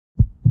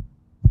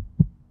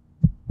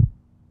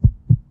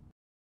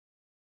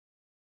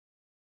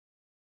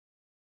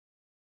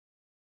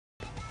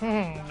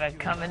But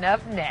coming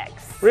up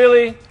next.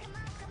 Really?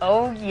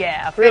 Oh,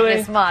 yeah. Really?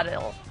 Fitness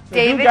model.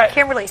 David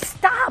Kimmerle.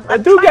 Stop. The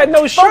dude got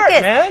no shirt,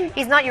 man.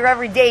 He's not your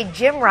everyday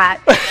gym rat.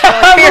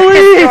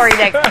 Louise. Story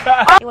next.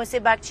 You want to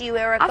sit back to you,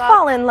 Erica? I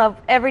fall in love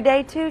every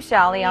day too,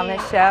 Shally, on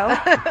this show.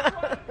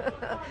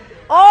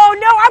 Oh,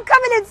 no, I'm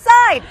coming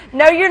inside.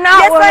 No, you're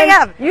not, Yes, woman. I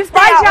am. You stay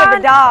Bye, out John. with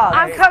the dogs.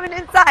 I'm coming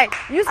inside.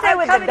 You stay I'm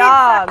with the coming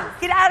dogs.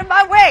 inside. Get out of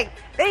my way.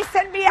 They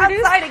sent me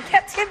outside and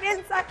kept him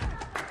inside.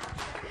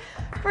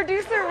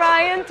 Producer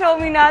Ryan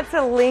told me not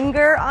to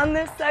linger on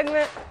this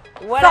segment.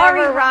 Whatever,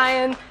 Sorry,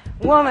 Ryan.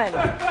 Woman,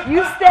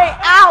 you stay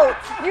out.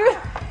 You.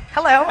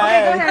 Hello.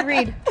 Okay, go ahead,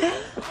 read.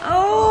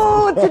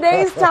 Oh,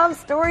 today's top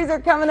stories are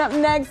coming up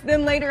next.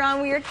 Then later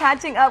on, we are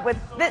catching up with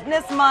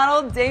fitness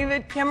model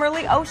David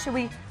Kimmerle. Oh,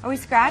 are we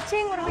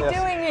scratching? What are we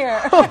doing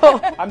here?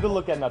 I'm to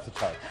look at, not to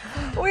touch.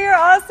 We are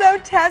also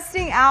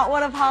testing out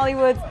one of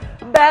Hollywood's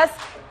best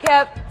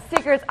kept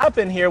secrets. Up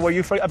in here where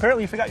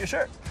apparently you forgot your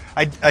shirt.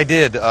 I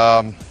did.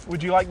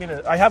 Would you like me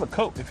to? I have a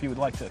coat if you would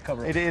like to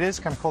cover it. It is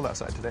kind of cold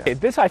outside today. Okay,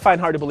 this I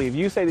find hard to believe.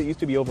 You say that you used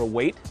to be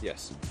overweight.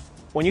 Yes.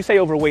 When you say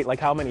overweight, like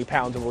how many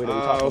pounds overweight are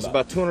we talking I was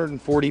about? about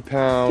 240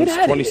 pounds, Get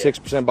outta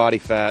 26% body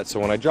fat. So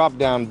when I dropped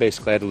down,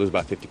 basically I had to lose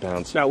about 50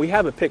 pounds. Now we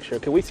have a picture.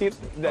 Can we see?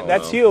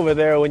 That's you over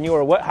there when you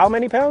were what? How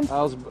many pounds?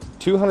 I was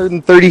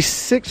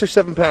 236 or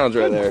 7 pounds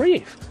right there.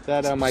 Grief.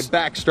 That my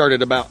back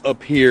started about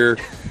up here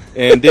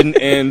and didn't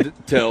end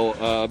till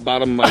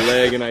bottom of my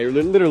leg, and I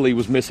literally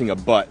was missing a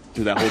butt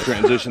through that whole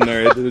transition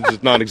there. It was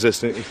just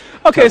non-existent.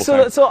 Okay,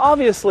 so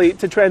obviously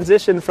to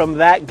transition from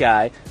that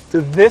guy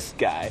to this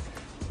guy,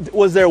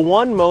 was there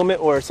one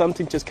moment where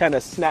something just kind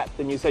of snapped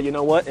and you said, you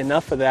know what,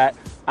 enough of that,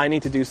 I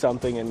need to do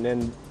something, and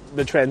then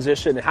the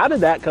transition, how did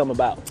that come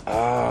about?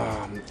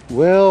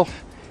 Well,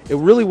 it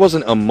really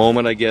wasn't a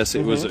moment, I guess.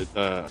 It was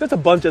just a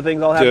bunch of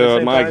things all happened at the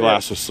same my time.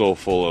 glass was so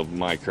full of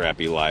my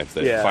crappy life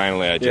that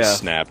finally I just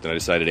snapped, and I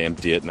decided to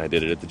empty it, and I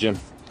did it at the gym.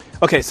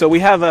 Okay, so we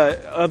have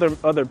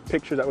other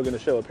pictures that we're going to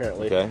show.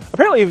 Apparently, okay.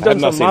 Apparently you've done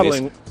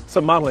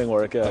some modeling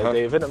work,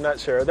 David. I'm not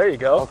sure. There you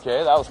go.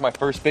 Okay, that was my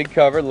first big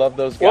cover. Love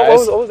those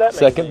guys. What was that?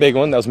 Second big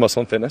one. That was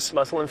Muscle and Fitness.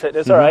 Muscle and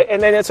Fitness. All right,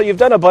 and then so you've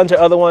done a bunch of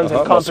other ones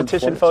and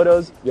competition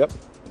photos. Yep.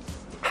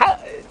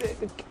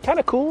 Kind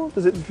of cool.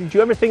 Did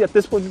you ever think that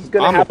this was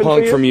going to happen I'm a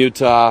punk for you? from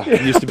Utah.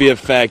 Used to be a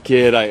fat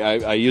kid.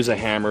 I use a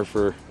hammer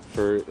for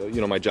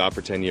my job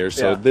for 10 years.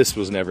 So this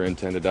was never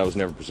intended. I was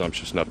never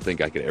presumptuous enough to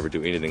think I could ever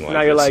do anything like this.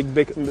 Now you're like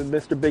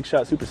Mr. Big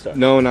Shot Superstar.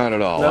 No, not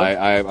at all. No?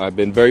 I've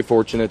been very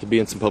fortunate to be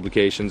in some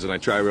publications, and I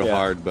try real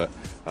hard, but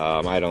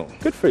I don't.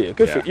 Good for you.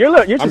 Good for you.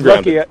 You're just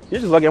lucky. You're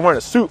just lucky I'm wearing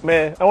a suit,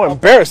 man. I want to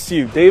embarrass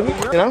you, David.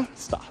 You know?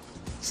 Stop.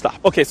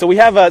 Okay, so we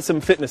have some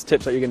fitness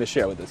tips that you're going to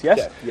share with us, yes?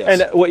 Yeah, yes.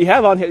 And what you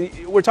have on here,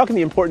 we're talking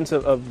the importance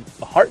of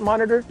a heart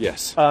monitor.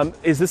 Yes.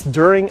 Is this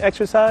during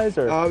exercise?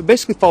 Or? It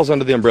basically falls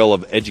under the umbrella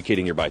of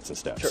educating your bites and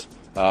steps.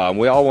 Sure.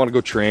 We all want to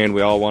go train. We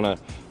all want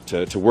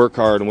to work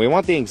hard, and we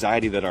want the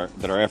anxiety that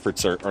our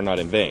efforts are not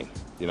in vain.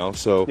 You know,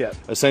 so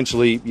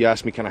essentially, you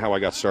asked me kind of how I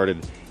got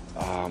started.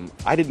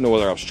 I didn't know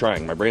whether I was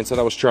trying. My brain said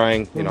I was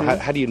trying. You know,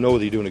 how do you know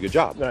whether you're doing a good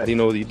job? How do you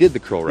know whether you did the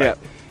curl right?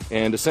 Yeah.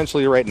 And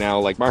essentially right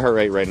now, like my heart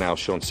rate right now is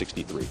showing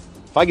 63.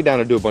 If I get down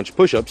and do a bunch of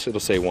push-ups, it'll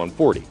say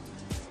 140.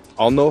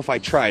 I'll know if I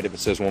tried if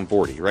it says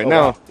 140. Right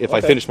now, if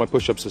I finish my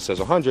push-ups, it says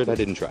 100. I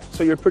didn't try.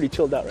 So you're pretty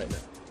chilled out right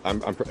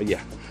now.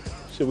 Yeah.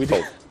 Should we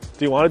do?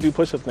 Do you want to do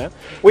push-ups now?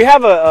 We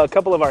have a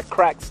couple of our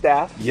crack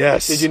staff.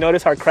 Yes. Did you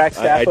notice our crack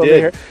staff I over did.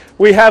 here?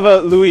 We have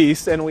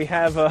Luis, and we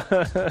have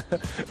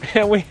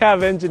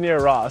Engineer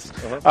Ross.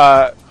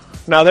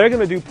 Now they're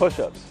going to do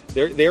push-ups.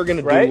 They're going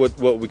to do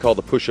what we call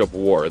the push-up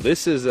war.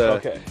 This is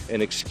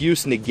an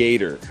excuse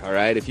negator, all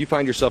right? If you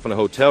find yourself in a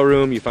hotel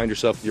room, you find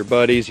yourself with your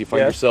buddies, you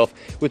find yourself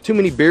with too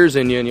many beers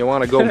in you and you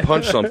want to go and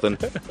punch something,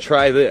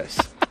 try this.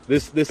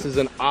 This is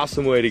an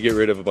awesome way to get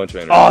rid of a bunch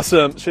of energy.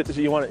 Awesome.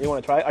 You want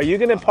to try? Are you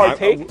going to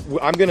partake?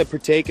 I'm going to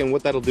partake, and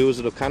what that'll do is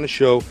it'll kind of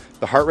show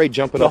the heart rate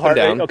jumping up and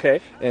down.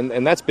 Okay.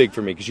 And that's big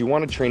for me because you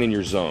want to train in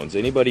your zones.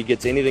 Anybody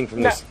gets anything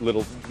from this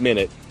little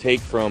minute, take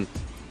from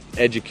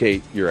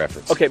educate your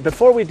efforts. Okay,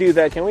 before we do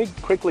that, can we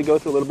quickly go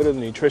through a little bit of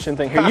the nutrition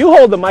thing? Here, you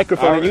hold the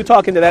microphone and you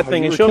talk into that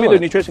thing and show me the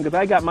nutrition, because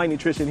I got my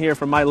nutrition here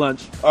from my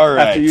lunch. All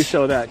right. After you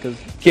show that.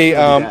 Okay,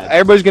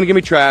 everybody's going to give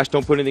me trash.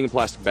 Don't put anything in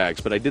plastic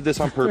bags. But I did this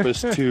on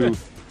purpose to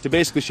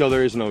basically show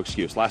there is no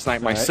excuse. Last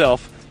night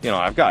myself,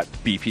 I've got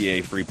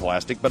BPA-free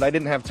plastic, but I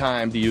didn't have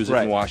time to use it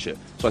and wash it.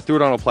 So I threw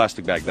it on a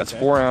plastic bag. That's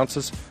 4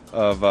 ounces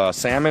of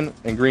salmon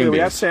and green beans. We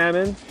have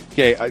salmon.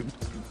 Okay,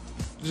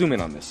 zoom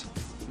in on this.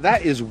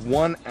 That is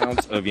 1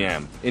 ounce of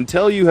yam.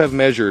 Until you have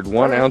measured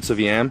 1 ounce of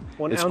yam,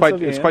 it's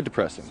quite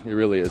depressing. It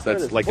really is.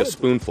 That's like a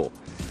spoonful.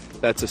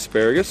 That's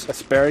asparagus.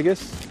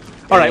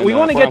 All right, we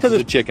want to get to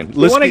the chicken.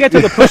 We want to get to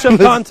the push-up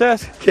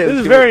contest. This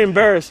is very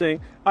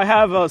embarrassing. I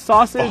have a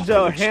sausage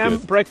ham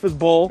breakfast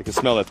bowl. I can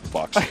smell that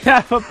box. I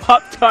have a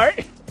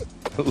Pop-Tart.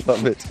 I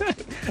love it.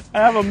 I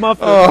have a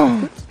muffin.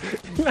 Oh,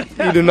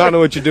 you do not know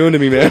what you're doing to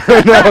me, man.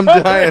 Right now I'm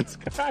dying.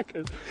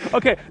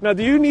 Okay, now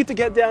do you need to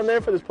get down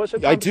there for this push-up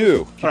I competition?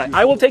 do. All right,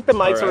 I will take the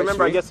mic, so right,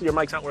 remember, I sweet. guess your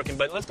mic's not working,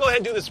 but let's go ahead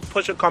and do this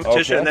push-up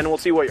competition, Okay. and then we'll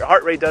see what your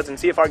heart rate does and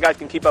see if our guys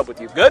can keep up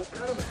with you. Good?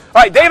 All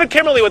right, David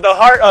Kimmerle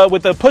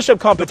with the push-up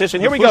competition.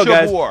 Here we go,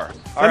 Push-up guys. war.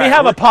 All Let me right,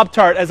 have a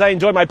Pop-Tart as I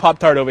enjoy my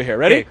Pop-Tart over here.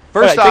 Ready? Okay, first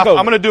All right, off, take over.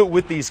 I'm going to do it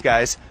with these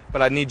guys,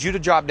 but I need you to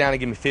drop down and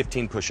give me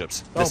 15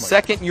 push-ups. The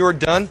second you're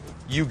done,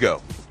 you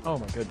go. Oh,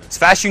 my goodness. As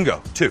fast as you can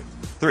go. 2,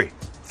 3,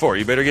 4.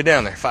 You better get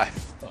down there.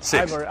 5,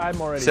 6,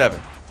 I'm already 7,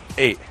 done.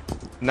 8,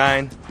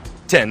 9,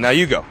 10. Now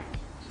you go.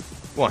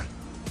 1,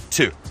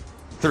 2,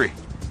 3,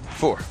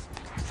 4,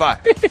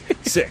 5,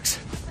 6,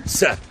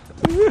 7,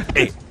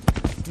 8,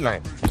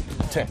 9,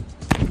 10,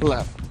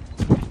 11,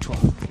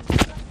 12.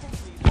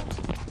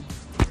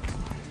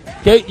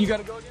 Okay, you got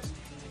to go again.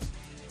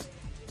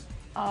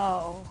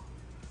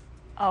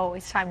 Oh,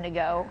 it's time to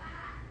go.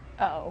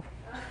 Oh.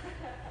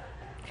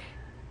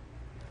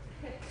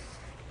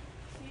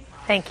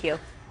 Thank you.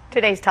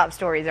 Today's top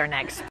stories are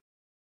next.